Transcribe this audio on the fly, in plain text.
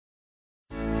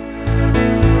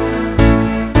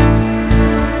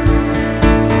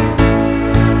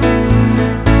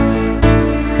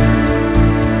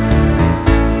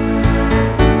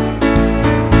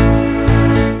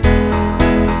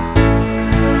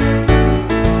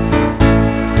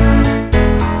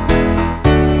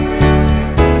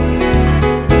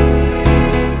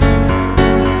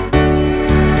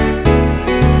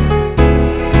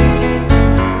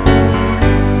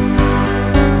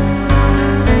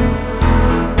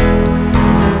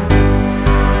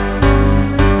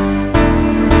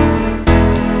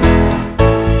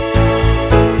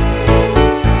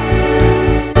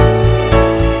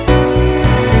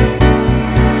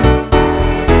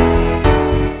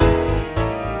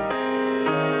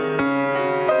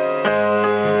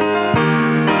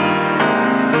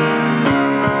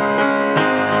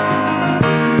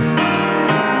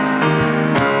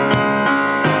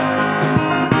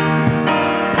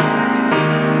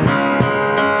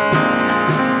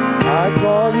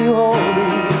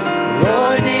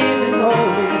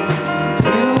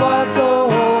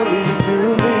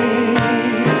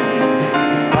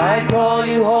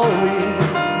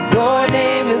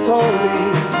holy.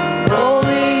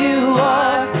 Holy you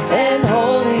are, and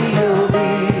holy you'll be.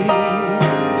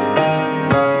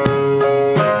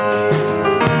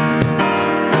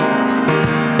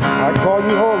 I call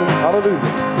you holy. Hallelujah.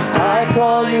 I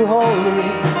call you holy.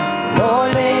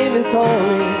 Your name is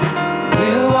holy.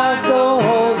 You are so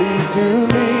holy to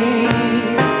me.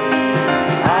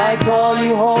 I call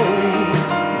you holy.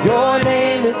 Your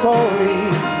name is holy.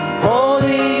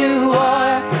 Holy you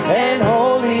are, and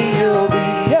holy you'll be.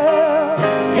 Yeah,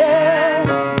 yeah,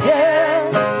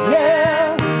 yeah,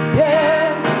 yeah,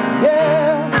 yeah,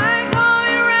 yeah. I call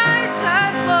you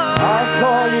righteous, Lord. I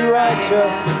call you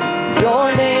righteous.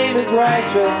 Your name is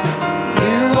righteous.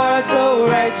 You are so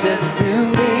righteous to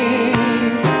me.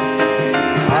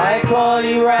 I call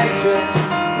you righteous.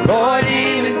 Your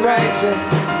name is righteous.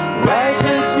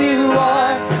 Righteous you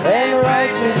are, and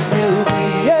righteous you'll be.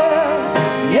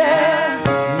 Yeah, yeah,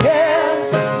 yeah,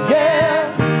 yeah,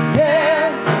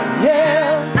 yeah,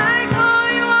 yeah. I call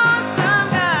you awesome,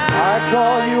 God. I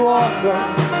call you awesome.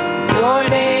 Your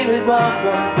name is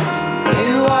awesome.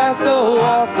 You are so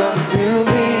awesome to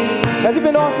me. Has it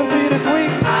been awesome to you this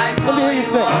week? I Let me hear you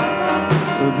sing.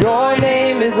 awesome. Your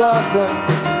name is awesome.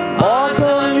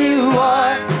 Awesome you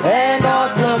are, and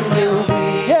awesome you'll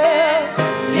be. Yeah,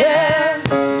 yeah,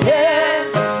 yeah,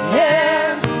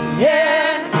 yeah,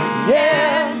 yeah,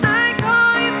 yeah. I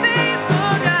call you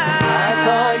faithful, God. I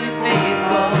call you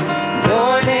faithful.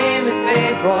 Your name is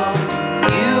faithful.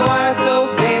 You are so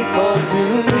faithful to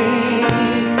me.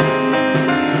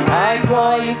 I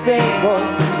call you faithful.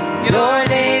 Your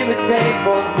name is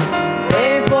faithful.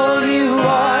 Faithful you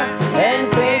are,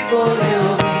 and faithful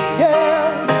you'll be.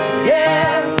 Yeah,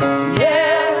 yeah,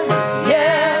 yeah,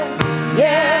 yeah,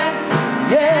 yeah,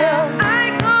 yeah.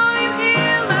 I call you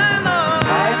healer, Lord.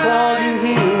 I call you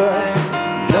healer.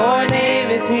 Your name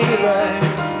is healer.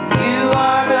 You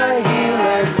are a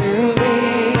healer to me.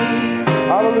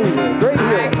 Hallelujah. Great I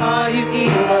healer. call you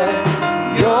healer.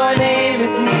 Your name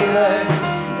is healer.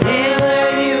 Healer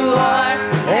you are,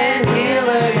 and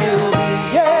healer you'll be.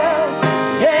 Yeah,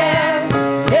 yeah,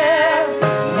 yeah,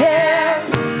 yeah,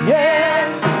 yeah,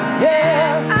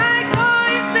 yeah. I call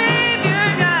you Savior,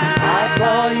 God. I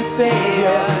call you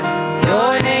Savior.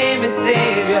 Your name is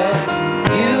Savior.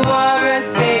 You are a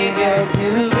Savior to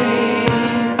me.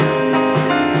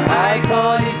 I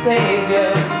call you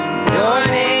Savior. Your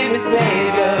name is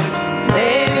Savior.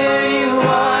 Savior you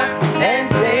are, and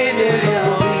Savior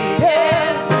you'll be.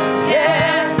 Yeah,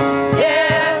 yeah,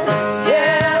 yeah,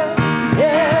 yeah,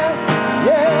 yeah,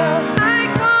 yeah. I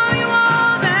call you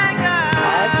all that, God.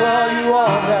 I call you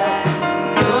all that.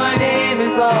 Your name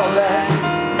is all that.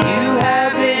 You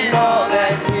have been all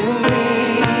that to me.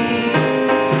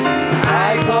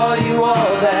 I call you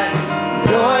all that.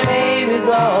 Your name is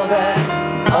all that.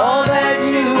 All that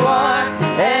you are,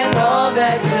 and all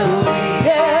that you'll be.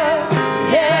 Yeah,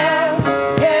 yeah,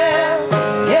 yeah,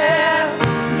 yeah,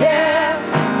 yeah,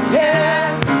 yeah,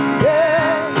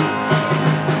 yeah.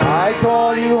 I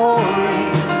call you holy.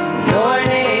 Your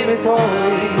name is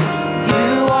holy.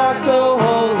 You are so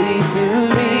holy to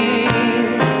me.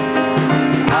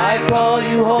 I call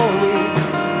you holy.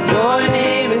 Your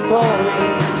name is holy.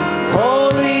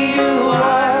 Holy you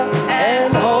are,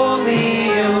 and holy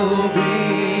you'll be.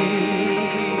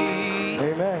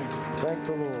 Amen. Thank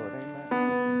the Lord.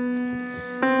 Amen.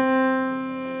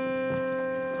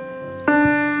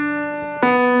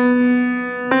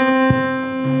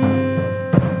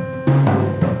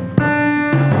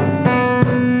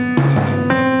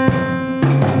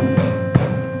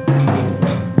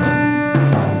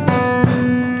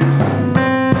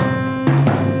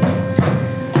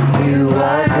 You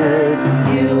are good,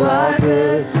 you are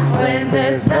good, when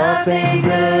there's nothing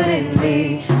good in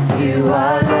me. You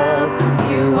are love,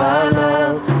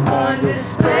 on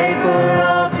display for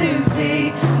all to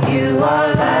see. You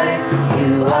are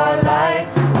light,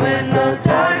 when the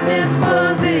darkness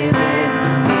closes in.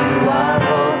 You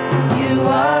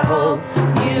are hope,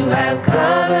 you have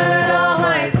covered all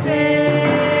my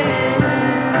sin.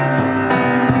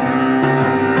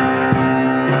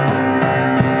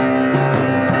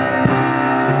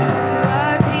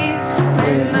 Our peace.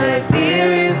 When my fear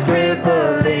is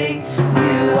crippling,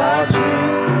 you are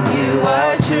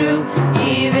true,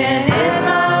 even in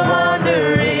my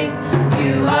wandering.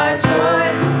 You are joy,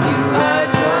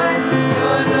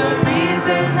 you're the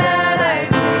reason that I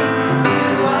sing.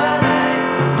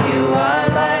 You are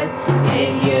life,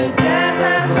 in you death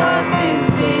has lost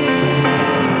its sting.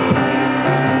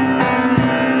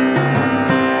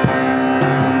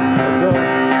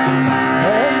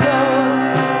 And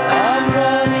Lord, I'm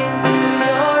running to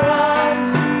your arms,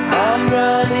 I'm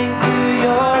running to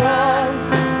your arms.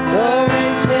 The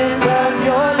richness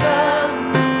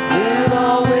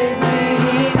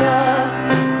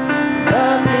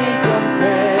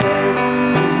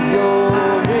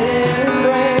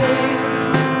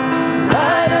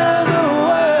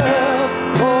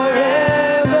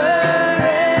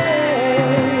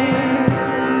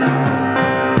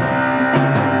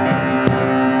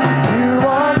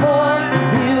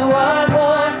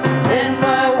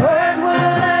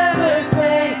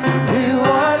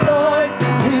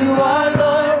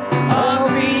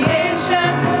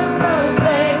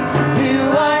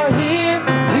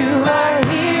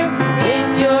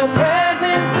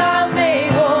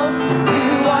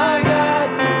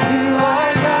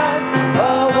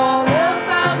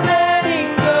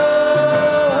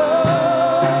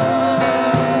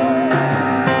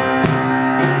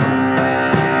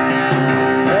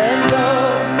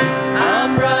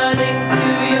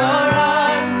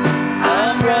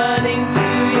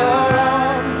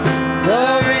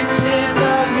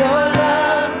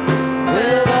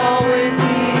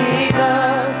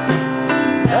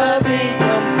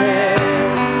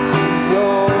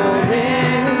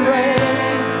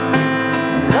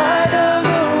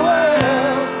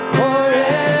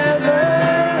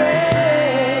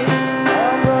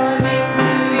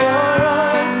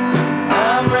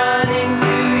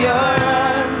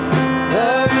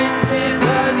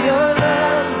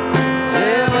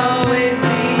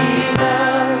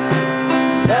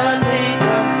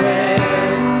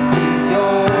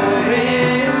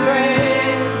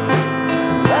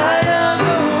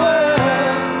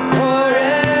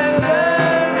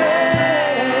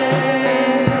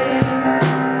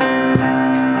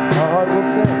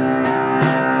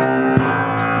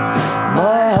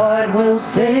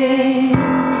sing.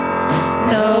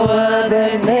 No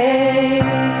other name.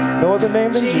 No other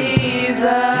name than Jesus. Jesus.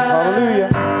 Hallelujah.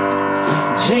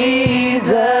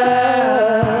 Jesus.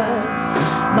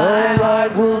 My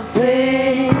heart will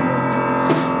sing.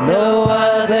 No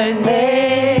other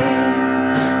name.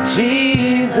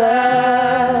 Jesus.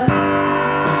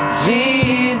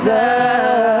 Jesus.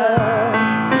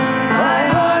 My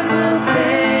heart will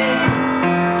sing.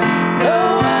 No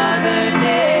other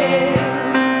name.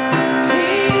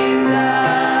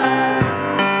 Jesus.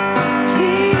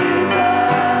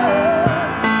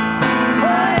 Jesus.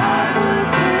 My heart will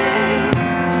sing.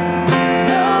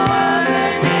 No other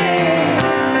name.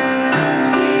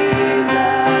 Jesus.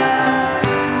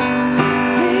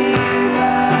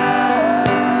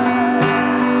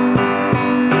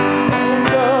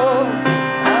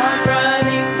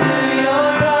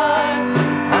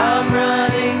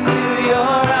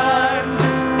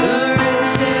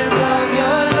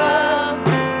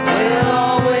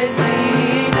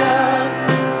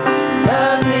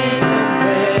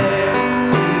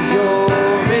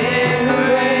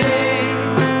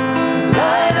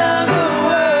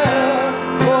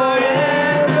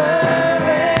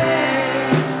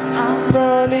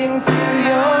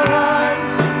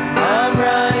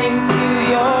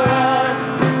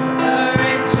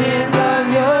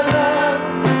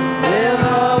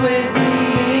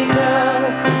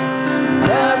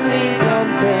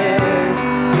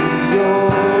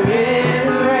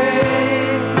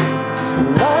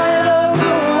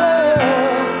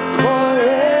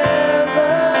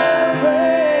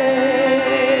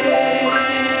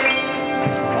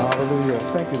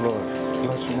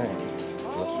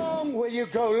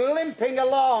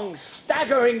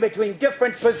 Staggering between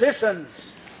different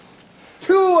positions,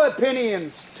 two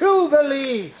opinions, two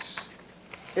beliefs.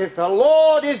 If the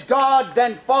Lord is God,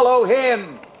 then follow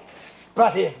him.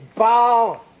 But if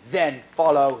Baal, then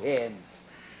follow him.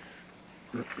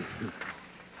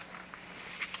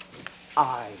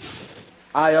 I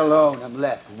alone am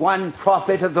left, one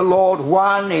prophet of the Lord,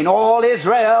 one in all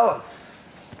Israel.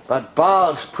 But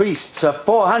Baal's priests are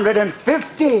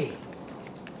 450.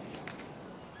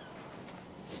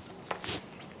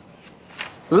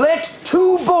 Let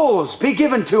 2 bulls be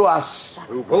given to us.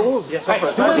 2 bulls? Yes, the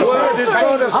word is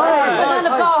going to Man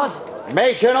of God.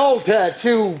 Make an altar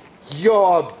to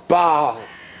your Baal.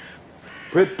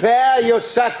 Prepare your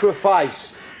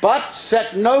sacrifice, but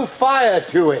set no fire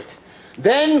to it.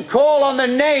 Then call on the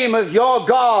name of your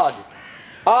God.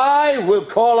 I will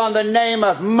call on the name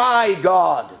of my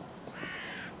God.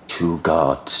 2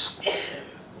 gods.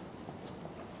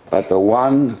 But the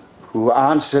one who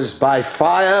answers by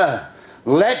fire,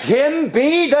 let him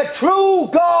be the true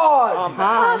God.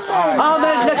 Amen.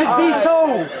 Amen. Let it be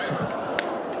so.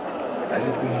 Let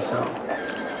it be so.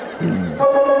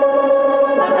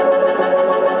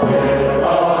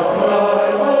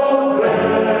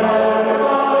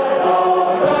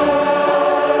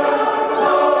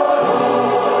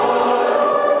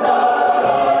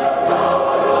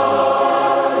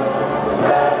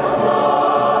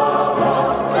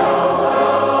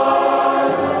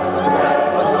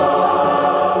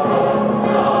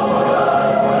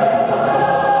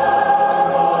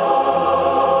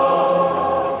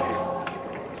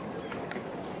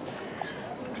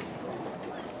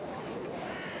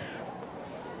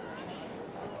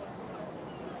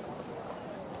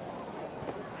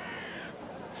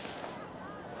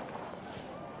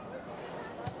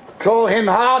 Call him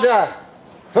harder,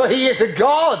 for he is a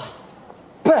god.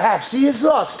 Perhaps he is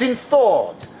lost in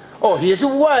thought, or he is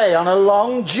away on a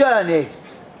long journey.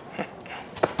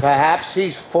 Perhaps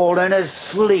he's fallen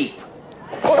asleep.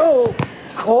 Oh,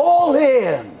 call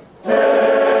him.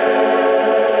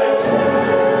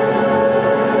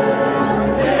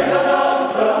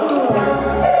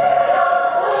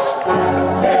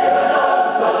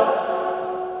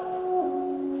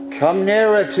 Come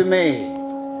nearer to me,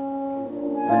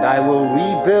 and I will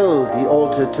rebuild the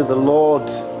altar to the Lord,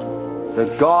 the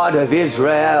God of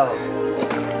Israel.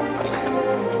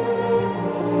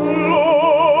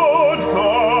 Lord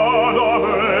God of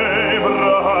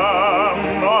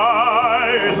Abraham,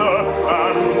 Isaac,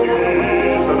 and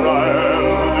Israel,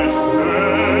 this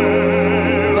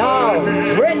day. Now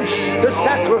drench the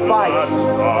sacrifice.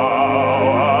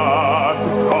 Thou art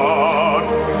God,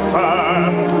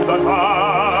 and that I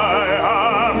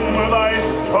am thy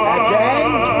servant.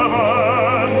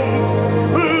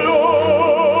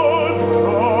 Lord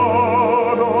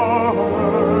God of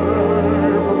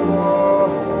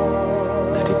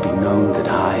Abraham. Let it be known that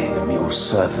I am your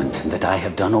servant, and that I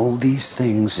have done all these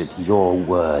things at your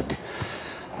word.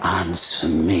 Answer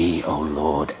me, O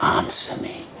Lord, answer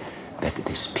me, that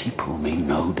this people may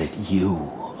know that you,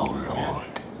 O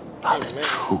Lord, are the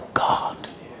true God.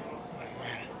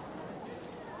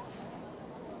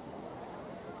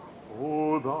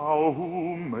 O thou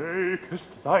who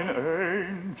makest thine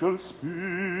angel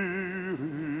spirits,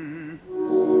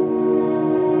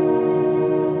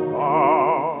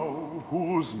 thou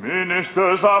whose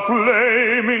ministers are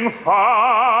flaming fires,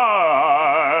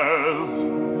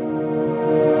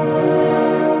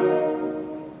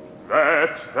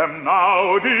 let them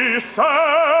now descend.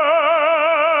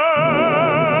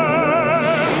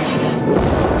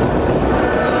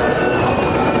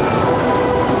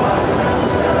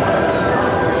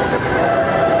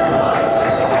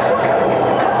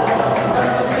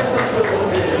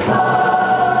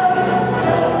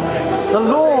 The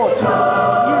Lord, He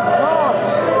is God.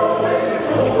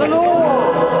 The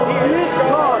Lord, He is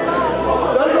God.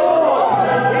 The Lord,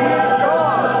 He is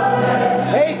God.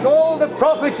 Take all the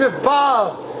prophets of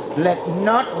Baal. Let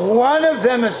not one of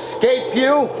them escape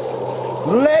you.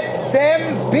 Let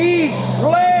them be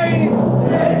slain.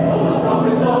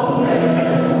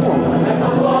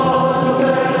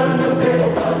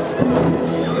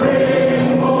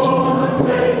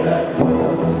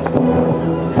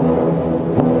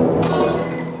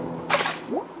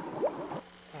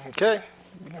 Okay,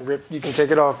 you can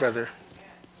take it off, brother.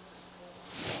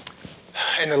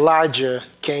 And Elijah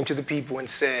came to the people and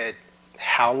said,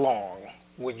 how long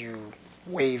will you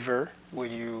waver? Will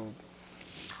you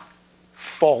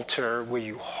falter? Will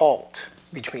you halt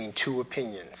between two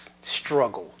opinions?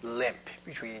 Struggle, limp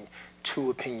between two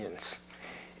opinions.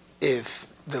 If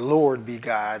the Lord be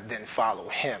God, then follow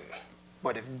him.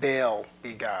 But if Baal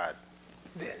be God,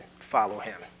 then follow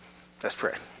him. Let's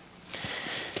pray.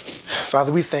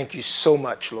 Father, we thank you so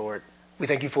much, Lord. We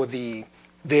thank you for the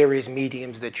various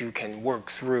mediums that you can work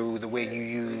through, the way you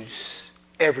use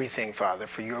everything, Father,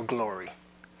 for your glory.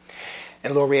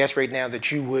 And Lord, we ask right now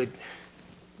that you would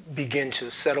begin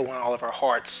to settle on all of our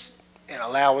hearts and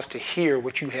allow us to hear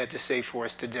what you had to say for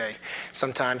us today.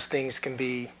 Sometimes things can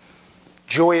be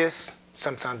joyous,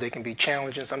 sometimes they can be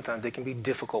challenging, sometimes they can be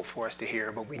difficult for us to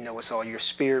hear, but we know it's all your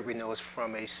spirit. We know it's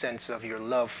from a sense of your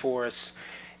love for us.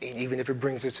 And even if it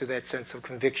brings us to that sense of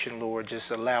conviction, Lord,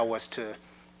 just allow us to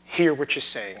hear what you're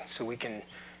saying so we can,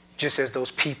 just as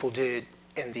those people did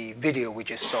in the video we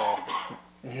just saw,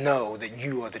 know that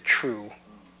you are the true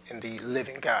and the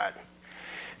living God.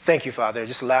 Thank you, Father.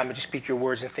 Just allow me to speak your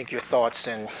words and think your thoughts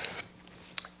and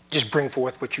just bring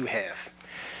forth what you have.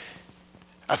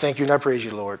 I thank you and I praise you,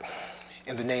 Lord,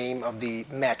 in the name of the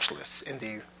matchless and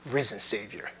the risen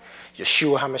Savior,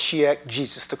 Yeshua HaMashiach,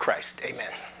 Jesus the Christ.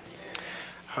 Amen.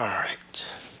 All right.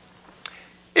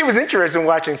 It was interesting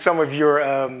watching some of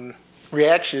your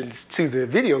reactions to the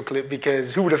video clip,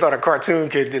 because who would have thought a cartoon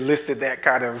could elicit that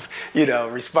kind of,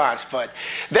 response? But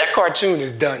that cartoon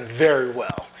is done very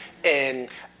well. And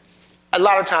a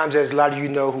lot of times, as a lot of you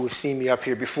know who have seen me up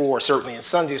here before, certainly in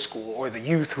Sunday school, or the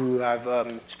youth who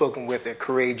I've spoken with at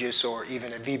Courageous or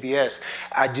even at VBS,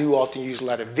 I do often use a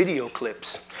lot of video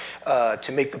clips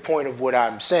to make the point of what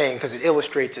I'm saying, because it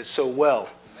illustrates it so well.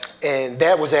 And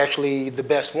that was actually the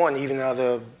best one, even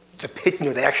though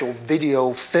the actual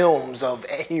video films of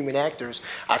human actors,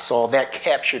 I saw that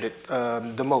captured it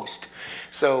the most.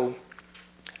 So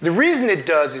the reason it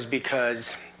does is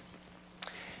because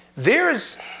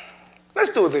let's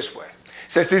do it this way,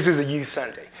 since this is a Youth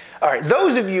Sunday. All right,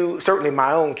 those of you, certainly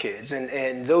my own kids,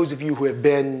 and those of you who have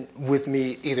been with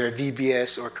me either at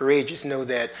VBS or Courageous know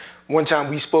that one time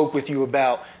we spoke with you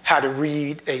about how to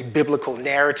read a biblical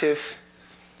narrative.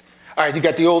 All right, you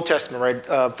got the Old Testament,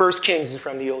 right? First Kings is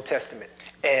from the Old Testament.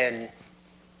 And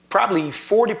probably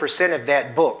 40% of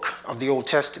that book, of the Old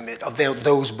Testament, of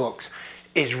those books,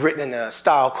 is written in a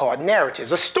style called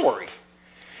narratives, a story.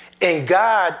 And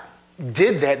God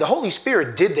did that, the Holy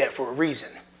Spirit did that for a reason,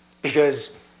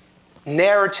 because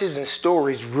narratives and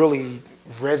stories really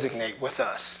resonate with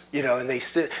us, and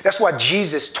that's why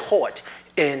Jesus taught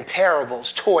in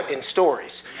parables, taught in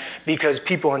stories, because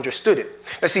people understood it.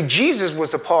 Now see, Jesus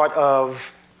was a part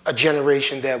of a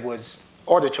generation that was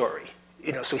auditory,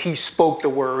 so he spoke the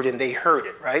word and they heard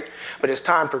it, right? But as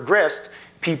time progressed,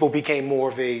 people became more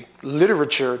of a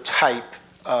literature type,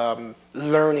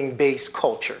 learning-based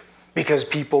culture, because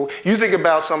you think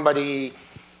about somebody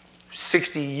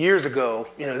 60 years ago,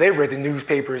 they read the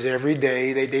newspapers every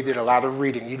day. They did a lot of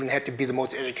reading. You didn't have to be the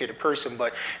most educated person,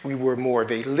 but we were more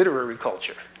of a literary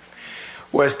culture.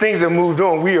 Whereas things have moved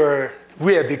on, we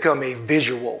have become a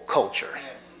visual culture.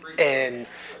 And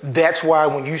that's why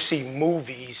when you see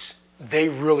movies, they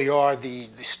really are the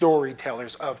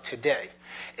storytellers of today.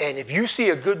 And if you see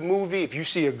a good movie, if you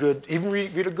see even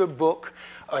read a good book,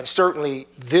 and certainly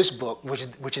this book,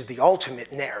 which is the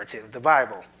ultimate narrative, the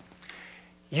Bible,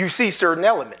 you see certain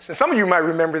elements. And some of you might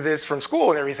remember this from school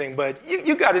and everything, but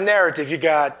you got a narrative. You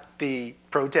got the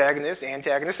protagonist,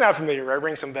 antagonist. Sound familiar, right?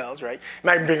 Ring some bells, right?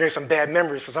 Might bring some bad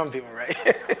memories for some people, right?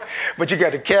 But you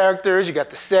got the characters, you got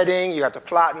the setting, you got the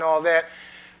plot and all that.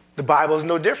 The Bible is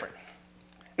no different.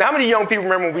 Now, how many young people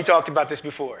remember when we talked about this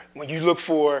before? When you look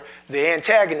for the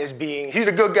antagonist being, he's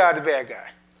the good guy, the bad guy.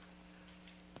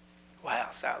 Wow,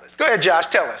 silence. Go ahead, Josh,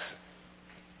 tell us.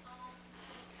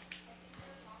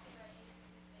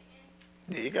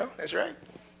 There you go, that's right.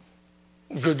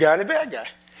 Good guy and the bad guy.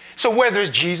 So whether it's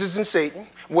Jesus and Satan,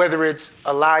 whether it's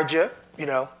Elijah,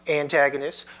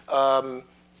 antagonist, the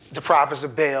prophets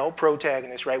of Baal,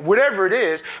 protagonist, right? Whatever it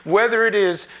is, whether it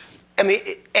is,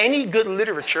 any good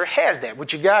literature has that.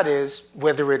 What you got is,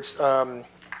 whether it's, all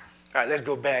right, let's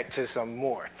go back to some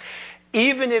more.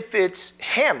 Even if it's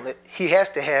Hamlet, he has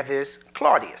to have his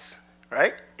Claudius,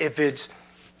 right? If it's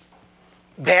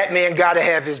Batman, got to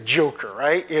have his Joker,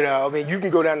 right? You can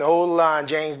go down the whole line.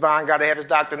 James Bond got to have his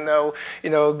Dr. No.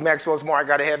 Maxwell Smart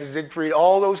got to have his Siegfried.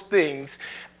 All those things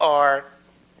are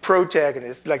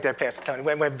protagonists, like that, Pastor Tony.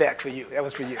 Went back for you. That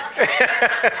was for you.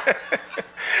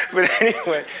 But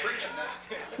anyway.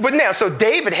 But now, so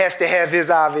David has to have his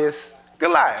obvious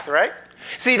Goliath, right?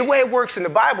 See, the way it works in the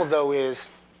Bible, though, is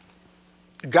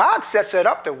God sets it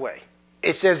up the way.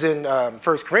 It says in 1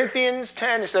 Corinthians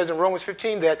 10, it says in Romans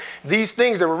 15 that these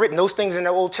things that were written, those things in the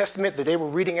Old Testament that they were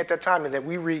reading at that time and that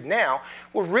we read now,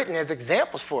 were written as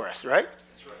examples for us, right?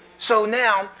 That's right. So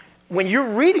now, when you're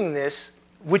reading this,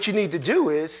 what you need to do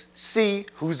is see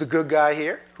who's the good guy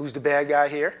here, who's the bad guy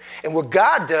here. And what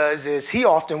God does is he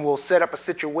often will set up a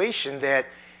situation that,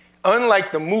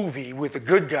 unlike the movie with the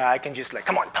good guy can just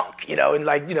come on, punk,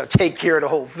 and take care of the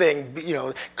whole thing,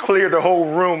 clear the whole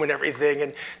room and everything,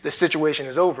 and the situation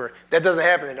is over. That doesn't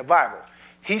happen in the Bible.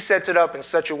 He sets it up in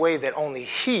such a way that only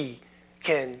he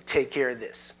can take care of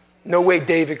this. No way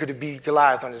David could beat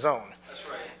Goliath on his own. That's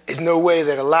right. There's no way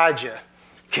that Elijah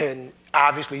can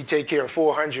obviously take care of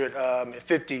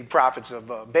 450 prophets of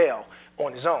Baal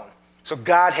on his own. So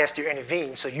God has to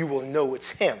intervene so you will know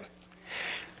it's him.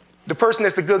 The person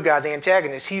that's the good guy, the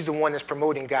antagonist, he's the one that's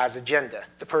promoting God's agenda.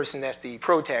 The person that's the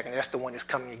protagonist, that's the one that's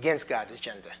coming against God's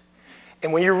agenda.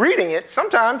 And when you're reading it,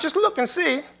 sometimes just look and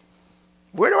see,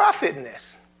 where do I fit in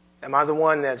this? Am I the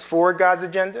one that's for God's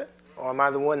agenda? Or am I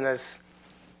the one that's,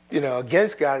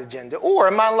 against God's agenda? Or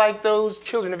am I like those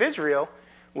children of Israel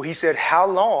where he said, how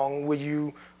long will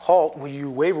you halt, will you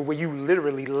waver, will you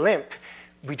literally limp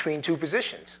between two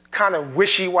positions? Kind of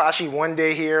wishy-washy, one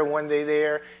day here, one day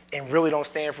there, and really don't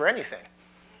stand for anything.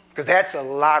 Because that's a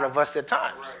lot of us at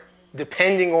times,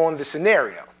 depending on the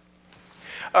scenario.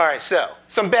 All right, so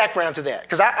some background to that.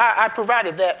 Because I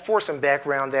provided that for some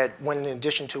background that went in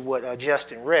addition to what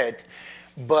Justin read.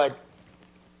 But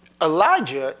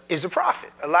Elijah is a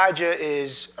prophet. Elijah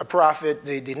is a prophet.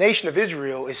 The nation of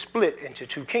Israel is split into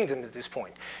two kingdoms at this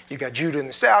point. You got Judah in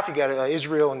the south, you got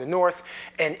Israel in the north.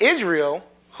 And Israel,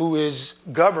 who is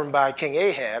governed by King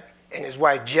Ahab, and his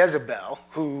wife Jezebel,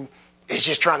 who is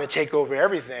just trying to take over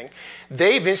everything,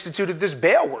 they've instituted this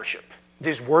Baal worship,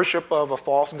 this worship of a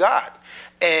false god.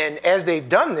 And as they've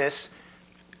done this,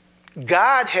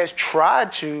 God has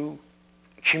tried to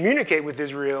communicate with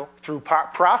Israel through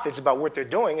prophets about what they're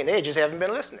doing, and they just haven't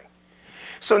been listening.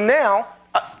 So now,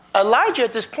 Elijah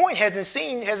at this point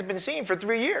hasn't been seen for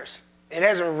 3 years. It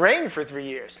hasn't rained for 3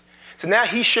 years. So now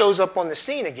he shows up on the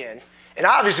scene again. And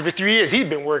obviously for 3 years, he'd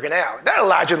been working out. That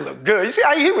Elijah looked good. You see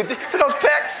how he would, see those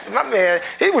pecs? My man,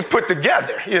 he was put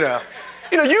together,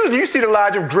 usually you see the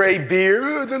Elijah with gray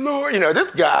beard, the Lord,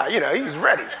 this guy, he was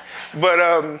ready.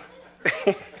 But,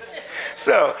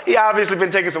 so he obviously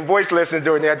been taking some voice lessons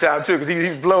during that time too, because he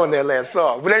was blowing that last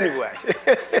song. But anyway,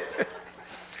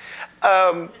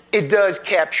 it does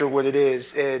capture what it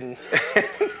is. And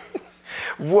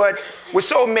what's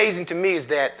so amazing to me is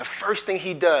that the first thing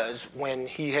he does when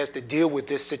he has to deal with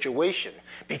this situation,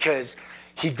 because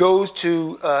he goes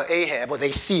to Ahab, or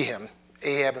they see him,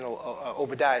 Ahab and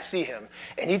Obadiah see him,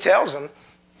 and he tells them,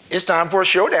 it's time for a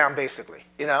showdown, basically,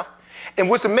 And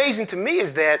what's amazing to me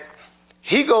is that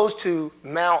he goes to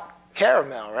Mount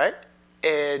Carmel, right?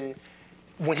 And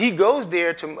when he goes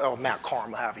there to Mount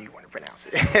Carmel, however you want to pronounce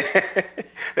it.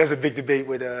 There's a big debate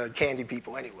with candy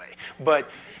people anyway. But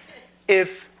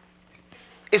it's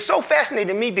so fascinating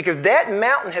to me because that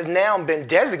mountain has now been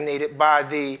designated by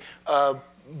the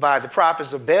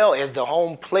prophets of Baal as the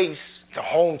home place, the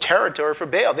home territory for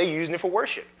Baal. They're using it for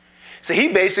worship. So he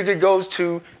basically goes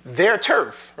to their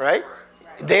turf, right?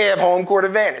 They have home court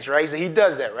advantage, right? So he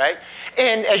does that, right?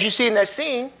 And as you see in that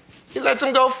scene, He lets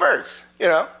them go first, you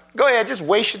know. Go ahead, just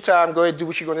waste your time. Go ahead, do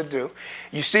what you're going to do.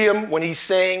 You see him when he's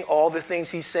saying all the things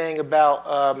he's saying about,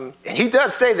 and he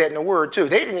does say that in the word too.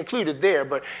 They didn't include it there,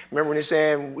 but remember when he's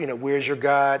saying, you know, where's your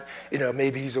God? You know,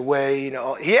 maybe he's away. You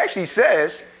know, he actually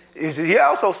says, he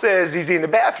also says he's in the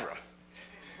bathroom.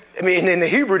 I mean, in the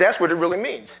Hebrew, that's what it really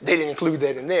means. They didn't include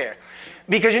that in there.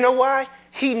 Because you know why?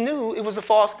 He knew it was a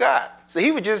false God. So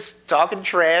he was just talking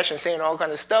trash and saying all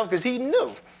kinds of stuff because he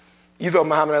knew. You thought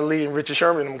Muhammad Ali and Richard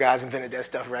Sherman, them guys invented that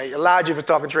stuff, right? Elijah was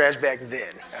talking trash back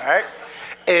then, all right?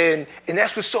 And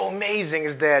that's what's so amazing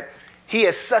is that he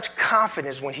has such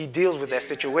confidence when he deals with that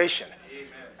situation.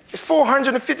 It's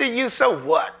 450 years, so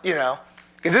what, you know?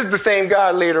 Because this is the same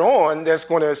God later on that's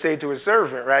going to say to his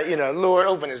servant, right? You know, Lord,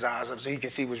 open his eyes up so he can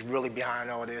see what's really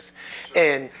behind all this.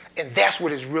 And that's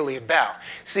what it's really about.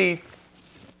 See,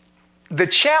 the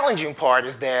challenging part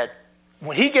is that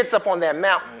when he gets up on that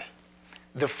mountain,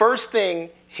 the first thing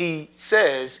he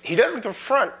says, he doesn't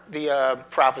confront the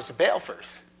prophets of Baal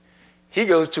first. He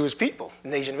goes to his people, the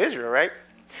nation of Israel, right?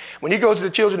 When he goes to the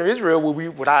children of Israel,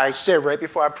 what I said right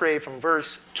before I prayed from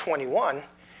verse 21,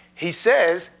 he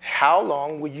says, how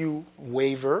long will you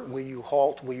waver, will you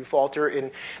halt, will you falter?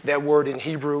 And that word in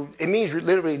Hebrew, it means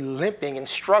literally limping and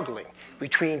struggling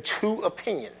between two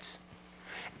opinions.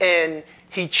 And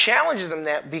he challenges them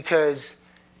that because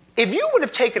if you would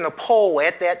have taken a poll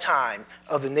at that time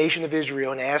of the nation of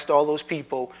Israel and asked all those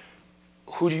people,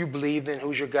 who do you believe in,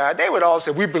 who's your God? They would all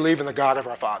say, we believe in the God of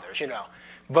our fathers, you know.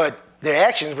 But their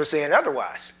actions were saying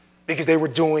otherwise because they were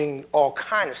doing all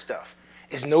kind of stuff.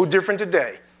 It's no different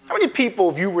today. How many people,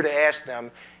 if you were to ask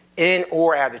them in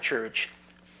or out of church,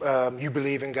 you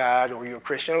believe in God or you're a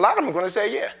Christian, a lot of them are going to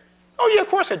say, yeah. Oh, yeah, of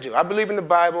course I do. I believe in the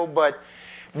Bible, but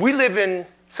we live in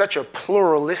such a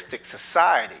pluralistic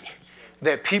society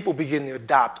that people begin to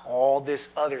adopt all this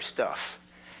other stuff.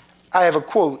 I have a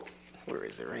quote, where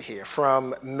is it, right here,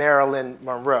 from Marilyn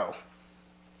Monroe.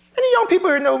 Any young people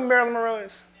here know who Marilyn Monroe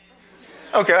is?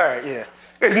 Okay, all right, yeah.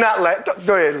 It's not like,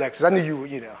 go ahead, Lexus. I knew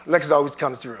you know, Lexus always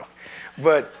comes through.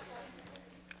 But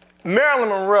Marilyn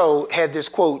Monroe had this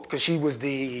quote because she was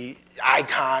the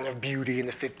icon of beauty in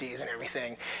the 50s and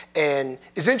everything. And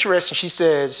it's interesting, she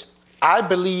says, I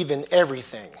believe in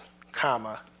everything,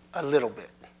 comma, a little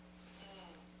bit.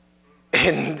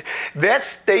 And that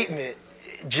statement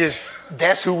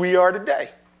that's who we are today.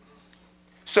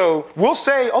 So we'll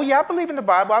say, oh yeah, I believe in the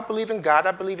Bible, I believe in God,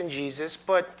 I believe in Jesus,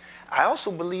 but I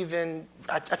also believe in,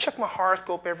 I check my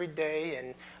horoscope every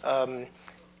day and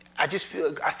I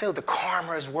feel the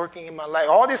karma is working in my life.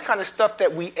 All this kind of stuff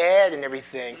that we add and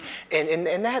everything. And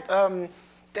that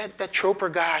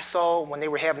Chopra guy I saw when they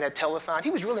were having that telethon, he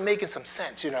was really making some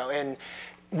sense, you know, and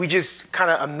we just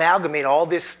kind of amalgamate all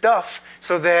this stuff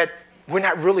so that we're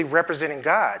not really representing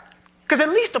God. Because at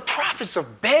least the prophets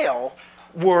of Baal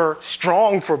were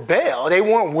strong for Baal. They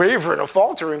weren't wavering or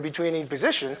faltering between any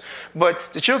position.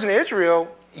 But the children of Israel,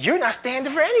 you're not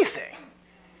standing for anything.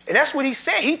 And that's what he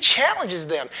said. He challenges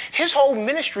them. His whole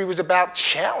ministry was about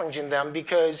challenging them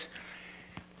because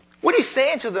what he's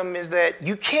saying to them is that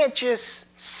you can't just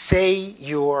say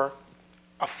you're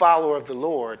a follower of the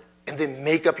Lord and then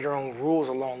make up your own rules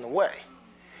along the way.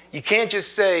 You can't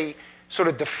just say, sort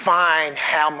of define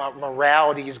how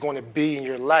morality is going to be in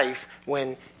your life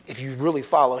when if you really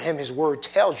follow him, his word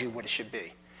tells you what it should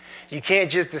be. You can't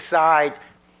just decide,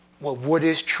 well, what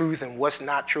is truth and what's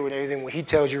not true and everything. When he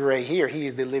tells you right here, he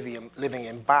is the living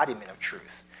embodiment of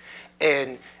truth.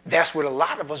 And that's what a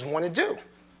lot of us want to do.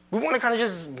 We want to kind of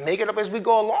just make it up as we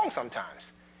go along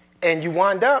sometimes. And you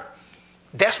wind up,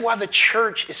 that's why the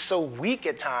church is so weak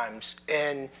at times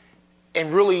and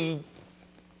really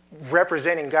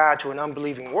representing God to an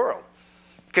unbelieving world.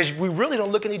 Because we really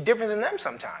don't look any different than them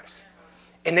sometimes.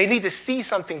 And they need to see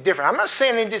something different. I'm not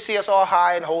saying they need to see us all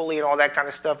high and holy and all that kind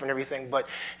of stuff and everything, but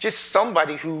just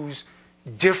somebody who's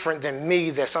different than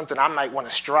me, that's something I might want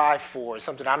to strive for,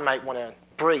 something I might want to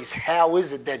embrace. How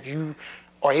is it that you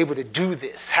are able to do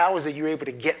this? How is it you're able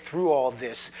to get through all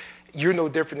this? You're no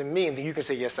different than me. And then you can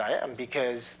say, yes, I am,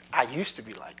 because I used to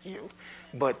be like you,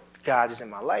 but God is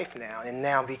in my life now, and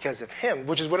now because of him,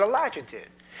 which is what Elijah did.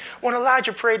 When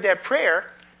Elijah prayed that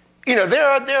prayer, you know,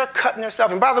 they're cutting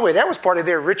themselves. And by the way, that was part of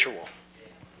their ritual.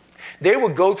 They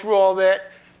would go through all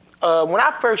that. When I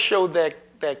first showed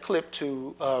that clip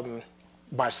to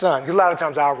my son, because a lot of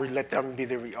times I would let them be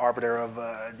the arbiter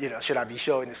of, you know, should I be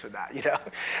showing this or not, you know?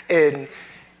 And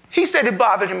he said it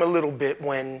bothered him a little bit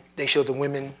when they showed the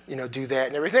women, you know, do that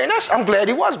and everything. And I'm glad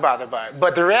he was bothered by it.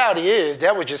 But the reality is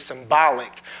that was just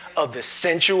symbolic of the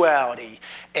sensuality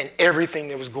and everything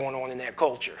that was going on in that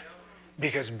culture.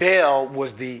 Because Baal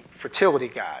was the fertility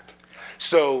god.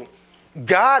 So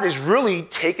God is really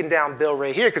taking down Baal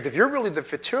right here, because if you're really the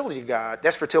fertility God,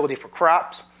 that's fertility for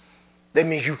crops, that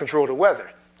means you control the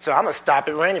weather. So I'm going to stop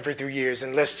it raining for 3 years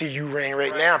and let's see you rain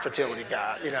right now, fertility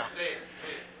God, you know.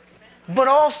 But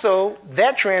also,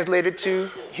 that translated to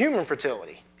human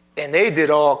fertility. And they did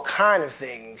all kind of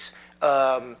things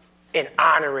in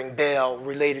honoring Baal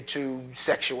related to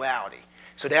sexuality.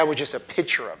 So that was just a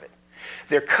picture of it.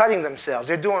 They're cutting themselves.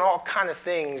 They're doing all kind of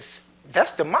things.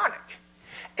 That's demonic.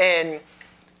 And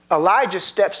Elijah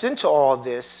steps into all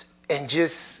this and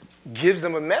just gives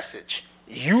them a message.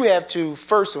 You have to,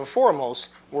 first and foremost,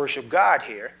 worship God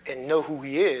here and know who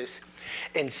he is.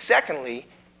 And secondly,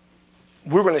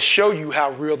 we're going to show you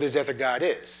how real this other God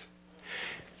is.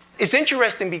 It's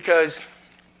interesting because,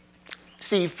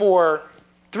 see, for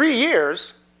 3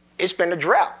 years, it's been a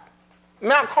drought.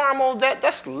 Mount Carmel,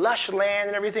 that's lush land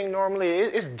and everything normally.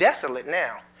 It's desolate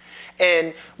now.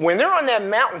 And when they're on that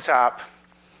mountaintop,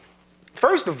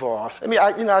 first of all,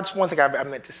 that's one thing I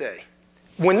meant to say.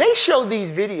 When they show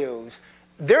these videos,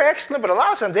 they're excellent, but a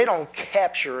lot of times they don't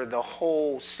capture the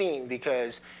whole scene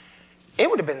because it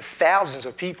would have been thousands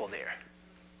of people there.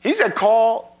 He said,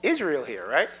 call Israel here,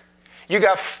 right? You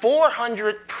got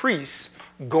 400 priests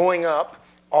going up,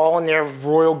 all in their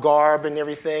royal garb and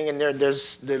everything, and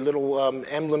there's the little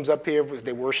emblems up here where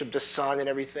they worship the sun and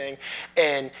everything.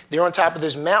 And they're on top of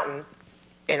this mountain,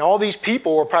 and all these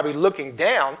people are probably looking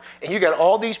down, and you got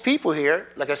all these people here,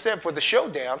 like I said, for the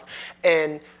showdown.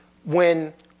 And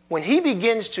when he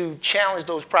begins to challenge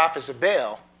those prophets of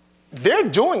Baal, they're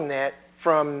doing that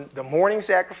from the morning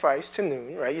sacrifice to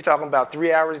noon, right? You're talking about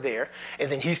 3 hours there. And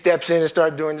then he steps in and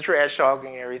starts doing the trash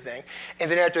talking and everything.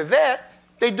 And then after that,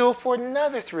 they do it for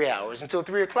another 3 hours until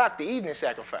 3 o'clock, the evening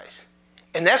sacrifice.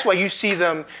 And that's why you see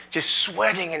them just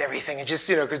sweating and everything, and just,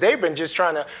 because they've been just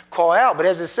trying to call out. But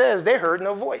as it says, they heard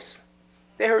no voice.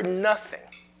 They heard nothing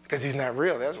because he's not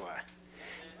real, that's why.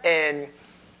 And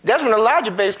that's when Elijah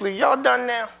basically, y'all done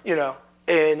now,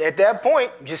 And at that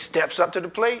point, just steps up to the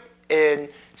plate and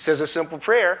says a simple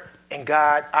prayer, and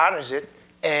God honors it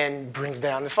and brings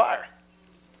down the fire.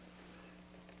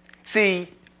 See,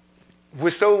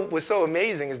 what's so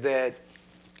amazing is that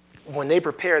when they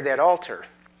prepared that altar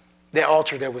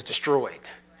that was destroyed,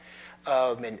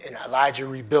 and Elijah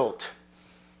rebuilt,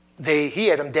 he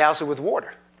had them douse it with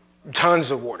water. Tons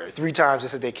of water. 3 times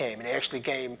as they came. And they actually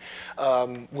came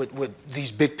with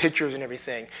these big pictures and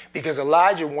everything. Because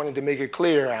Elijah wanted to make it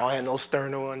clear, I don't have no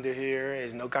sterno under here.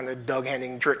 There's no kind of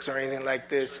dug-handing tricks or anything like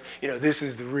this. This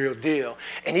is the real deal.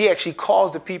 And he actually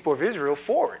calls the people of Israel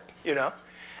forward,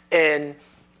 And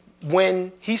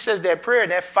when he says that prayer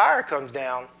and that fire comes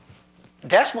down,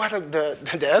 that's why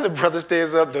the other brother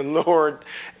stands up, the Lord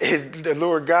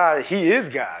God, he is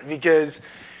God. Because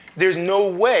there's no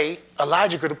way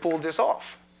Elijah could have pulled this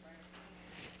off.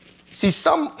 See,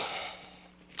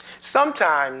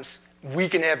 sometimes we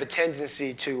can have a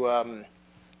tendency to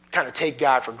kind of take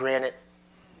God for granted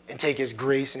and take his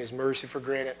grace and his mercy for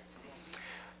granted.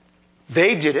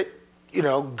 They did it.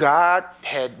 God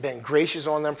had been gracious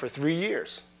on them for 3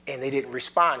 years, and they didn't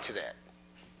respond to that.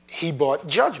 He brought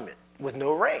judgment with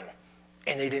no rain,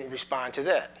 and they didn't respond to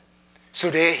that. So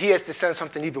he has to send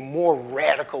something even more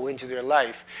radical into their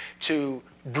life to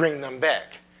bring them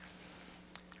back.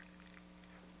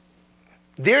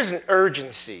 There's an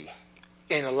urgency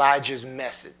in Elijah's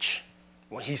message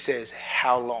when he says,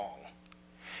 how long?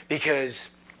 Because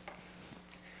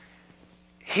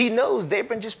he knows they've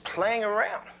been just playing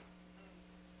around.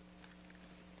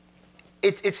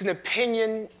 It's an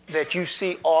opinion that you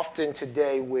see often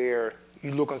today where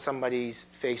you look on somebody's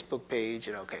Facebook page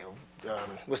and, okay,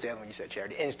 what's the other one you said,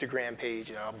 Charity? Instagram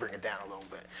page, I'll bring it down a little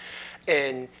bit.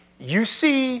 And you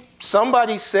see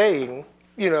somebody saying,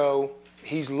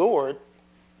 he's Lord,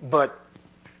 but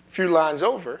a few lines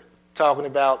over, talking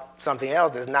about something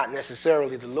else that's not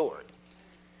necessarily the Lord.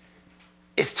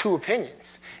 It's 2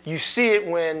 opinions. You see it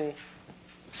when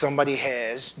somebody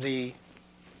has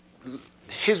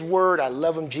his word, I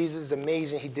love him, Jesus is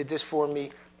amazing, he did this for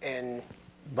me, and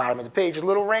bottom of the page, a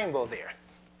little rainbow there.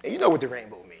 And you know what the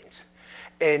rainbow means.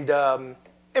 And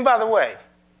by the way,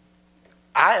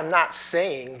 I am not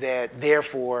saying that,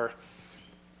 therefore,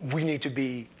 we need to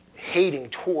be hating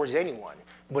towards anyone,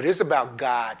 but it's about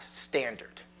God's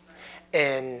standard.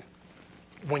 And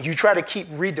when you try to keep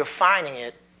redefining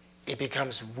it, it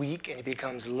becomes weak and it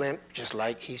becomes limp, just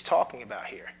like he's talking about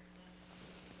here.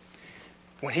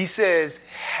 When he says,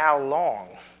 how long,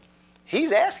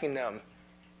 he's asking them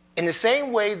in the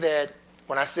same way that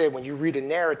when I said when you read a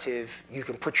narrative, you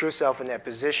can put yourself in that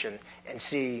position and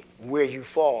see where you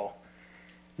fall.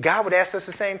 God would ask us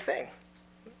the same thing.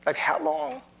 Like, how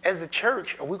long as the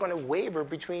church, are we going to waver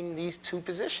between these two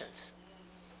positions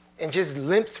and just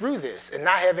limp through this and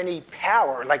not have any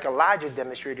power like Elijah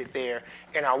demonstrated there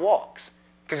in our walks?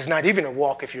 Because it's not even a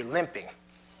walk if you're limping.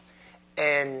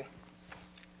 And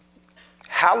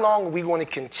how long are we going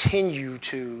to continue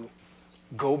to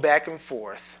go back and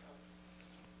forth,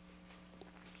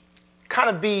 kind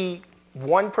of be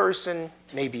one person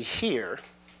maybe here,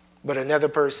 but another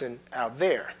person out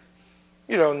there?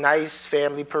 You know, nice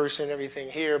family person, everything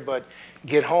here, but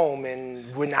get home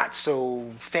and we're not so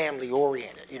family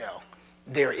oriented, you know.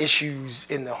 There are issues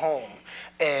in the home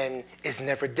and it's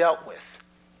never dealt with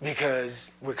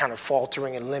because we're kind of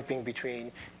faltering and limping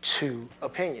between two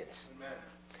opinions.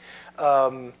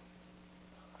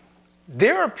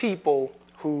 There are people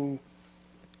who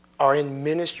are in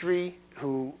ministry,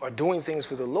 who are doing things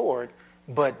for the Lord,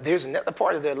 but there's another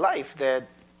part of their life that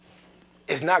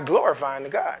is not glorifying to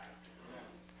God.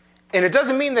 And it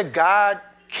doesn't mean that God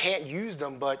can't use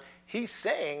them, but he's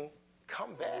saying,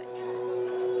 come back.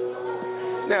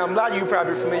 Now, a lot of you are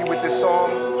probably familiar with this song.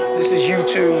 This is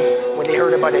U2 when they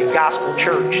heard about a gospel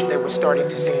church that was starting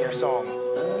to sing their song.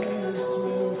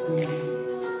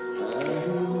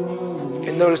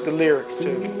 And notice the lyrics,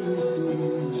 too.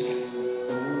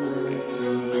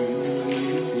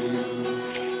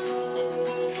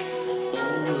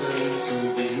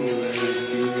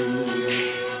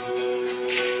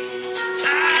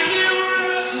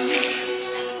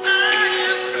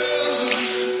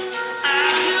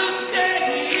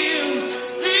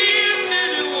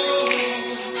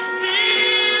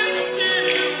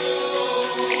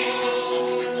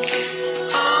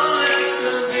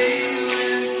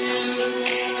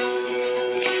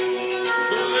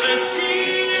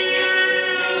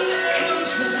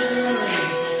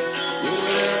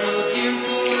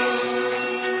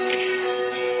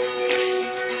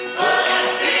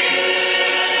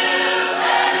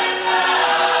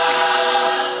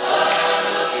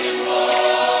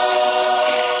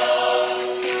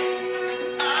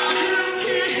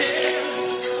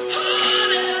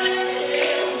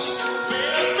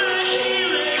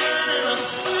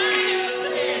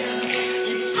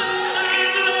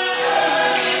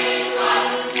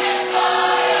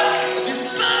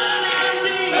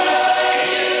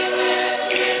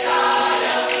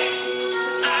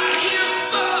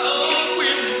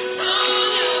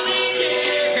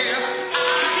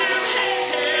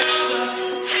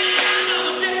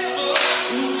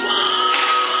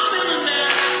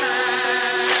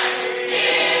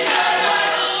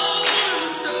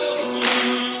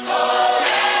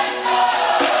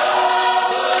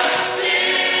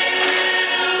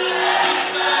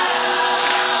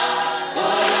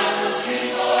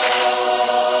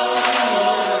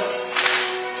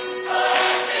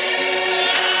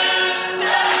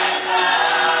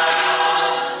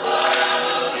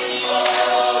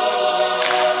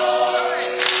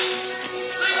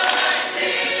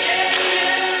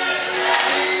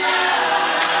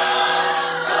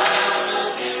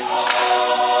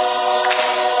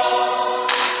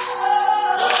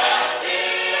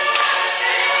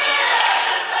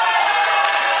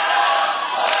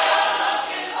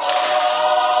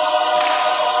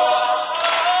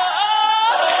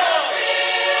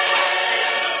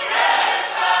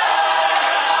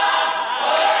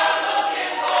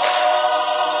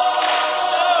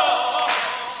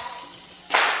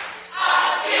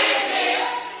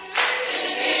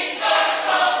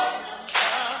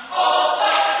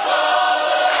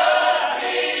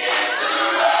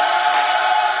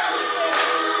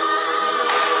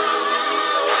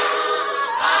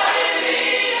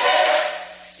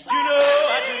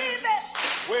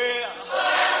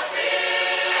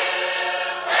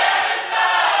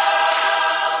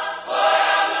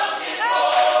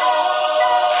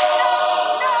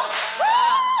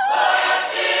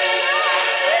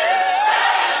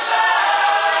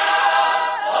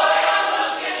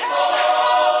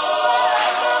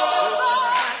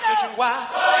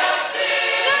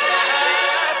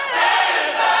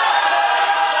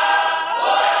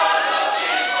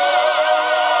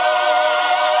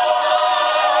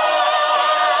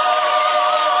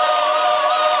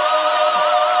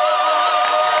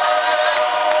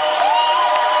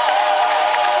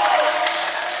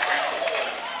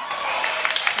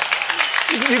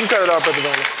 You can cut it off, Brother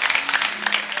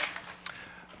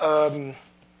Bonner.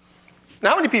 Now,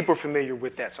 how many people are familiar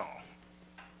with that song?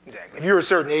 Exactly. If you're a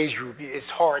certain age group, it's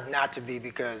hard not to be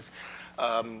because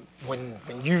when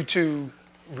U2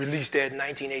 released that in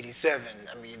 1987,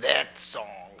 I mean, that song,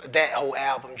 that whole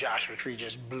album, Joshua Tree,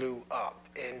 just blew up.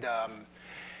 And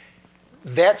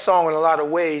that song, in a lot of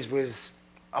ways, was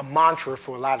a mantra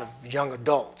for a lot of young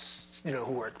adults.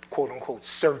 who are quote unquote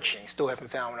searching, still haven't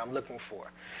found what I'm looking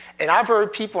for. And I've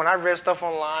heard people, and I've read stuff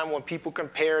online when people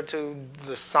compare to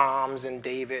the Psalms and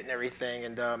David and everything,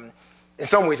 and in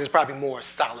some ways it's probably more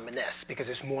Solomon-esque because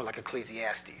it's more like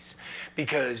Ecclesiastes.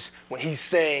 Because when he's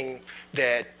saying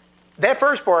that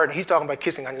first part, he's talking about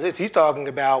kissing honey lips, he's talking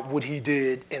about what he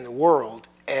did in the world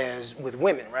as with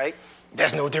women, right?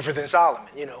 That's no different than Solomon,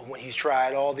 when he's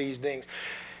tried all these things.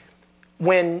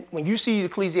 When you see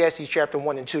Ecclesiastes chapter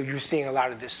 1 and 2, you're seeing a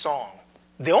lot of this song.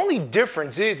 The only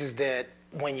difference is that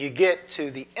when you get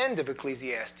to the end of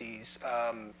Ecclesiastes,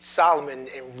 Solomon,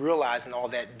 in realizing all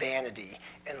that vanity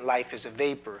and life is a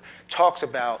vapor, talks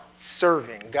about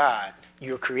serving God,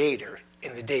 your creator,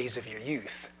 in the days of your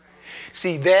youth.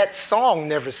 See, that song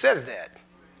never says that.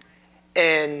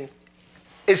 And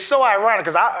it's so ironic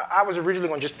because I was originally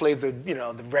going to just play the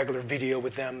regular video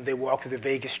with them. They walk through the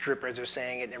Vegas Strip as they're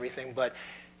saying it and everything. But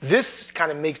this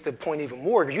kind of makes the point even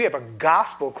more because you have a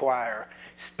gospel choir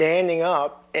standing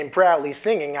up and proudly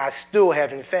singing, "I still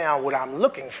haven't found what I'm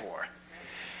looking for."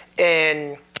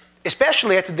 And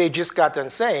especially after they just got done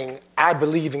saying, "I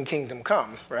believe in kingdom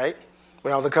come," right?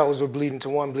 When all the colors were bleeding to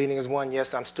one, bleeding as one,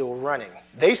 yes, I'm still running.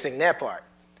 They sing that part.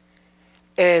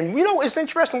 And it's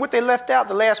interesting what they left out,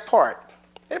 the last part.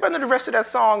 Anybody know the rest of that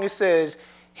song? It says,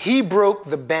 "He broke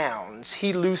the bounds,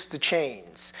 he loosed the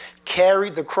chains,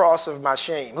 carried the cross of my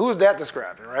shame." Who is that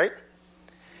describing, right?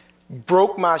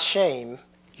 Broke my shame,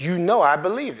 I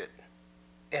believe it.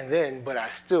 And then, but I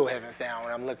still haven't found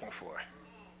what I'm looking for.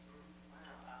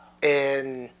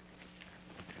 And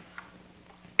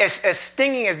as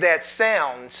stinging as that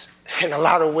sounds, in a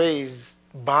lot of ways,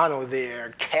 Bono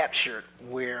there captured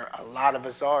where a lot of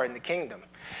us are in the kingdom.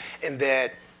 And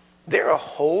that there are a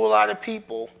whole lot of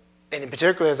people, and in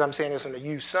particular, as I'm saying this on the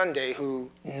Youth Sunday,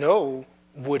 who know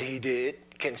what he did,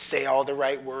 can say all the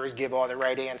right words, give all the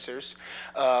right answers,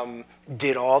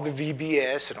 did all the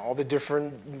VBS and all the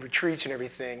different retreats and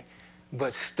everything,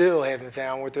 but still haven't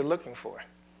found what they're looking for.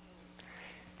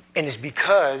 And it's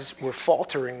because we're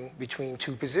faltering between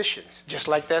two positions, just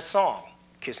like that song,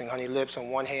 kissing honey lips on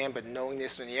one hand, but knowing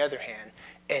this on the other hand.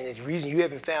 And the reason you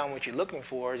haven't found what you're looking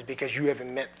for is because you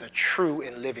haven't met the true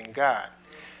and living God.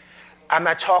 I'm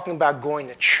not talking about going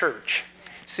to church.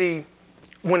 See,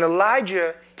 when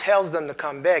Elijah tells them to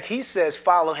come back, he says,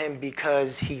 follow him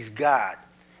because he's God.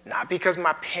 Not because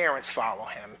my parents follow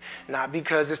him, not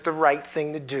because it's the right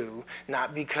thing to do,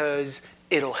 not because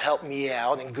it'll help me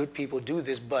out and good people do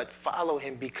this, but follow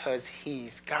him because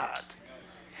he's God.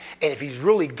 And if he's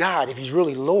really God, if he's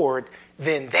really Lord,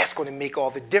 then that's going to make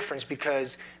all the difference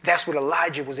because that's what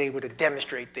Elijah was able to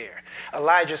demonstrate there.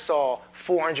 Elijah saw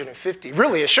 450.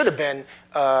 Really, it should have been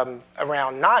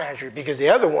around 900 because the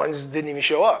other ones didn't even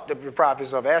show up, the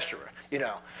prophets of Ashtoreth,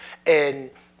 And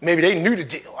maybe they knew the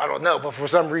deal, I don't know, but for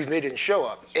some reason they didn't show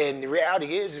up. And the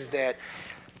reality is that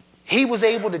he was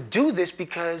able to do this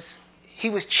because he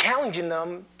was challenging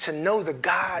them to know the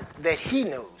God that he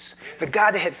knows, the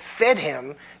God that had fed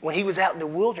him when he was out in the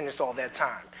wilderness all that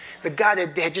time, the God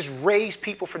that had just raised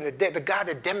people from the dead, the God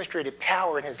that demonstrated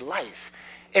power in his life.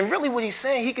 And really what he's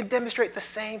saying, he can demonstrate the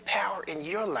same power in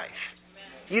your life.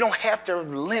 You don't have to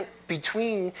limp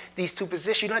between these two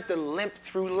positions. You don't have to limp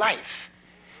through life.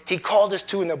 He called us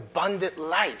to an abundant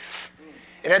life.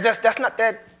 And that's not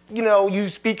that, you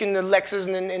speaking the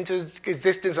Lexus and into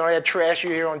existence and all that trash you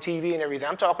hear on TV and everything.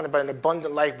 I'm talking about an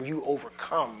abundant life where you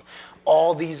overcome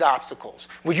all these obstacles,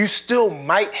 where you still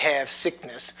might have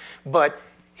sickness, but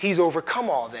he's overcome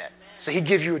all that. So he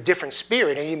gives you a different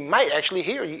spirit, and he might actually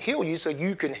heal you so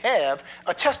you can have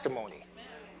a testimony.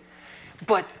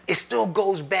 But it still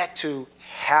goes back to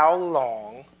how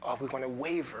long are we going to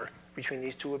waver between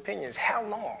these two opinions? How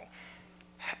long?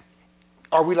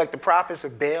 Are we like the prophets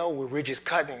of Baal where we're just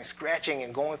cutting and scratching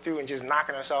and going through and just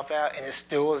knocking ourselves out and it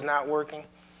still is not working?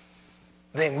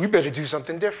 Then we better do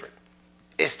something different.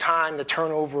 It's time to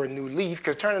turn over a new leaf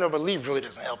because turning over a leaf really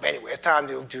doesn't help anyway. It's time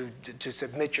to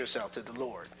submit yourself to the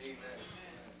Lord. Amen.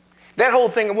 That whole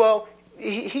thing, well,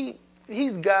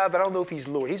 he's God, but I don't know if he's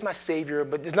Lord. He's my Savior,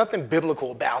 but there's nothing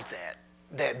biblical about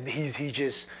that he's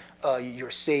just your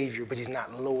Savior, but he's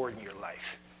not Lord in your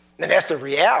life. Now, that's the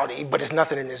reality, but there's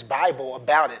nothing in this Bible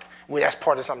about it where that's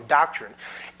part of some doctrine.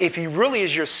 If he really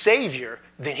is your Savior,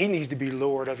 then he needs to be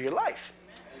Lord of your life.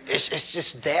 It's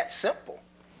just that simple.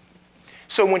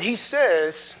 So when he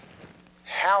says,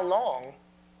 how long,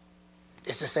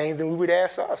 it's the same thing we would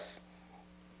ask us.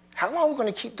 How long are we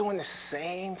going to keep doing the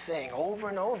same thing over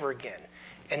and over again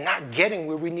and not getting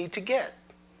where we need to get?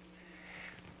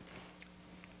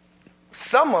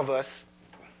 Some of us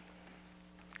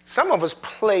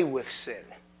play with sin,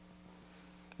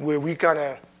 where we kind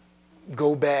of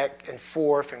go back and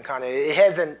forth and kind of, it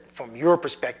hasn't, from your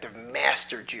perspective,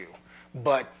 mastered you,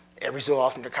 but every so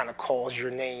often it kind of calls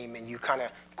your name and you kind of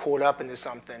caught up into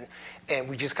something, and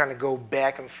we just kind of go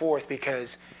back and forth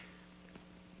because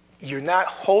you're not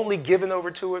wholly given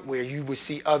over to it where you would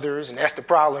see others, and that's the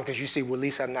problem because you see, well, at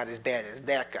least I'm not as bad as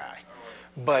that guy.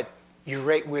 But you're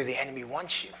right where the enemy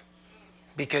wants you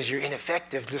because you're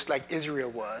ineffective, just like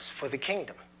Israel was for the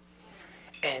kingdom.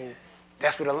 And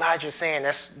that's what Elijah's saying.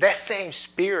 That same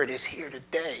spirit is here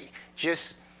today.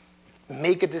 Just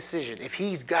make a decision. If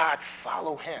he's God,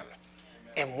 follow him.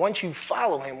 And once you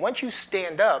follow him, once you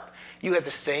stand up, you have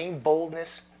the same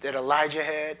boldness that Elijah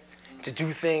had to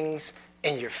do things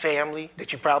in your family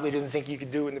that you probably didn't think you could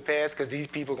do in the past because these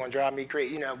people are going to drive me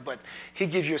crazy, but he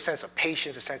gives you a sense of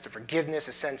patience, a sense of forgiveness,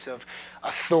 a sense of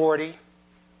authority.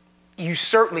 You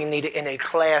certainly need it in a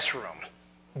classroom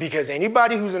because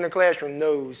anybody who's in the classroom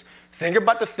knows, think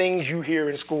about the things you hear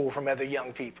in school from other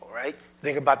young people, right?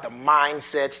 Think about the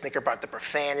mindsets, think about the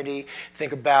profanity,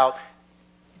 think about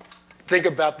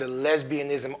the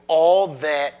lesbianism, all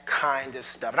that kind of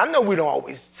stuff. And I know we don't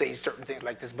always say certain things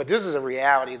like this, but this is a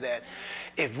reality that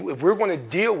if we're going to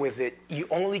deal with it, you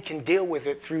only can deal with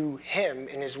it through him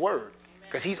and his word,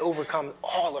 because he's overcome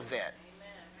all of that.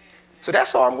 So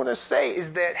that's all I'm going to say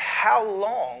is that how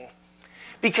long?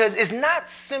 Because it's not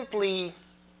simply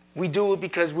we do it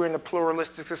because we're in a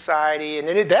pluralistic society,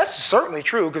 and that's certainly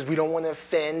true because we don't want to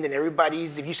offend, and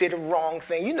if you say the wrong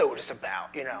thing, you know what it's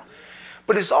about,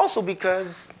 But it's also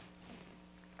because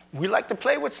we like to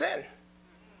play with sin.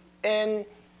 And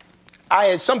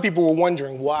some people were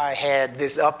wondering why I had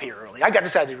this up here early. I got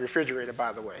this out of the refrigerator,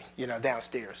 by the way,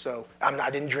 downstairs. So I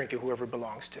didn't drink it, whoever it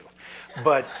belongs to.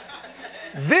 But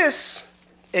this,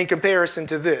 in comparison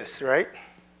to this, right?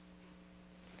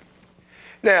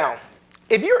 Now,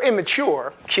 if you're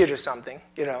immature, kid or something,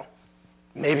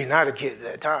 maybe not a kid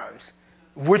at times,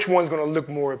 which one's going to look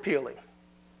more appealing?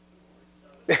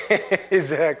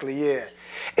 Exactly, yeah.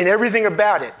 And everything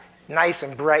about it, nice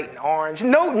and bright and orange.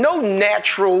 No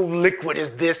natural liquid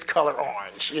is this color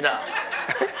orange,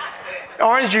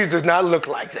 Orange juice does not look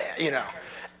like that,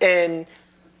 And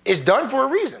it's done for a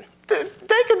reason.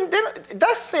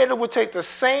 That said it would take the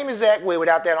same exact way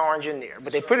without that orange in there,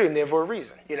 but they put it in there for a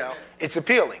reason, It's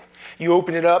appealing. You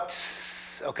open it up,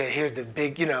 okay, here's the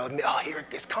big, here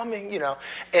it's coming,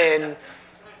 and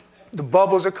the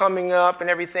bubbles are coming up and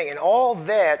everything, and all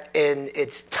that, and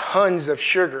it's tons of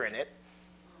sugar in it.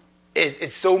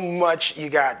 It's so much, you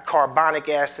got carbonic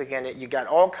acid in it, you got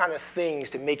all kind of things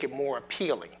to make it more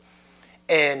appealing.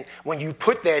 And when you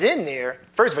put that in there,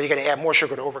 first of all, you got to add more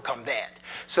sugar to overcome that.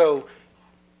 So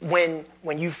when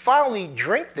you finally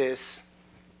drink this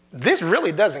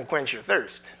really doesn't quench your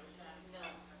thirst.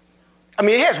 I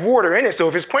mean, it has water in it, so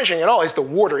if it's quenching at all, it's the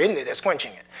water in there that's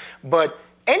quenching it. But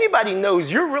anybody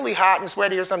knows you're really hot and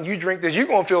sweaty or something, you drink this, you're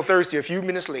going to feel thirsty a few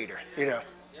minutes later, Yep.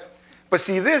 But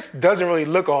see, this doesn't really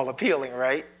look all appealing,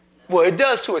 right? Well, it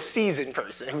does to a seasoned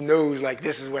person who knows,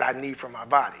 this is what I need for my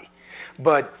body.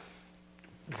 But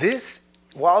this,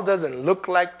 while it doesn't look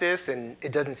like this and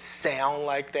it doesn't sound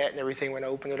like that and everything when I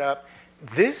open it up,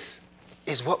 this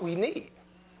is what we need.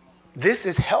 This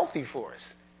is healthy for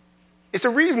us. It's the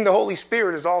reason the Holy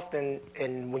Spirit is often,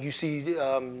 and when you see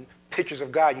pictures of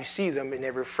God, you see them in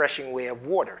a refreshing way of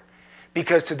water.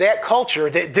 Because to that culture,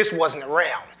 this wasn't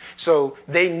around. So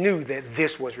they knew that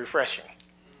this was refreshing.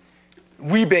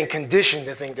 We've been conditioned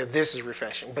to think that this is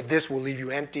refreshing, but this will leave you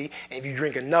empty. And if you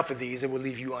drink enough of these, it will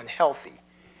leave you unhealthy.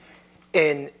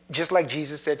 And just like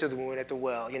Jesus said to the woman at the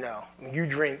well, when you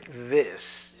drink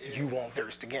this, you won't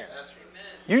thirst again.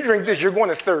 You drink this, you're going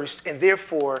to thirst, and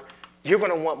therefore, you're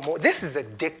going to want more. This is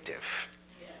addictive.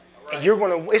 And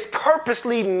it's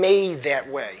purposely made that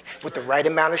way with the right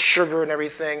amount of sugar and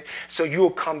everything. So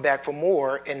you'll come back for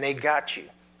more and they got you.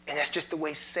 And that's just the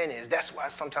way sin is. That's why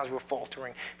sometimes we're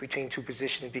faltering between two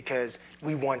positions because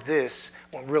we want this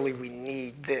when really we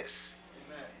need this.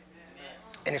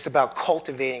 And it's about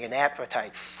cultivating an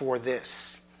appetite for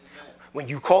this. When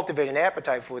you cultivate an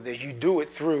appetite for this, you do it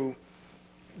through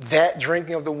that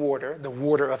drinking of the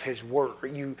water of his word.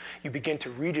 You begin to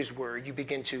read his word, you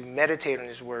begin to meditate on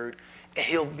his word, and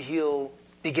he'll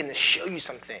begin to show you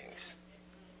some things.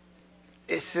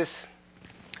 It's just,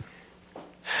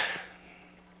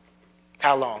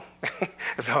 how long?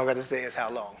 That's all I got to say is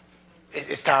how long.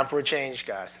 It's time for a change,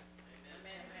 guys.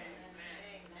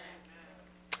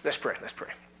 Let's pray.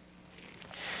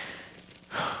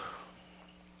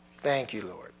 Thank you,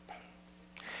 Lord.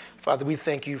 Father, we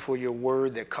thank you for your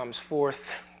word that comes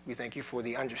forth. We thank you for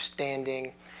the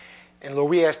understanding. And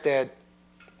Lord, we ask that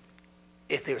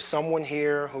if there's someone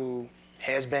here who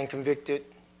has been convicted,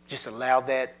 just allow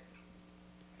that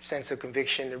sense of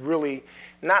conviction to really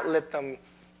not let them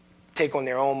take on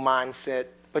their own mindset,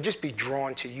 but just be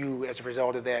drawn to you as a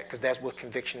result of that, because that's what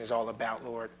conviction is all about,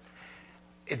 Lord.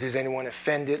 If there's anyone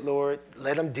offended, Lord,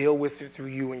 let them deal with it through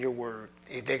you and your word.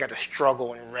 If they got to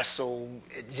struggle and wrestle,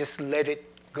 just let it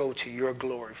go to your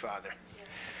glory, Father.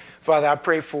 Father, I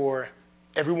pray for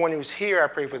everyone who's here. I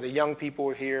pray for the young people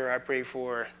who are here. I pray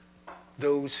for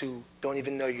those who don't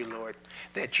even know you, Lord,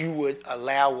 that you would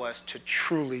allow us to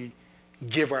truly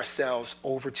give ourselves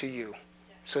over to you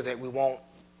so that we won't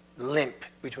limp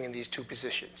between these two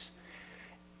positions.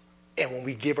 And when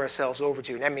we give ourselves over to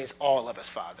you, and that means all of us,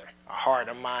 Father, our heart,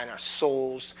 our mind, our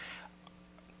souls,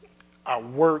 our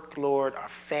work, Lord, our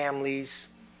families,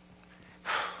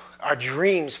 our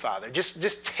dreams, Father.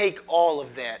 Just take all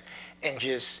of that and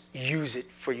just use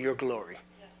it for your glory.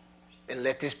 And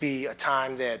let this be a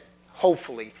time that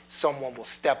hopefully someone will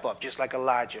step up, just like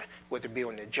Elijah, whether it be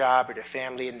on their job or their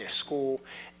family, in their school,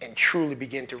 and truly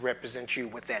begin to represent you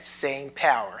with that same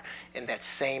power and that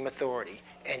same authority.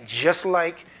 And just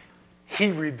like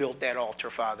he rebuilt that altar,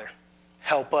 Father,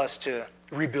 help us to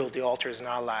rebuild the altars in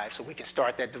our lives so we can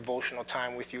start that devotional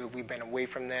time with you if we've been away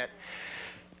from that.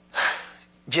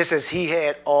 Just as he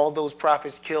had all those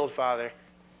prophets killed, Father,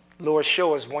 Lord,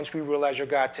 show us, once we realize you're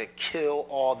God, to kill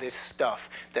all this stuff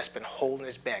that's been holding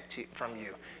us back from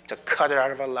you, to cut it out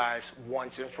of our lives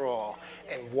once and for all,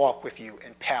 and walk with you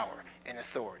in power and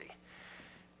authority.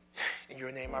 In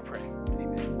your name I pray.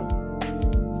 Amen.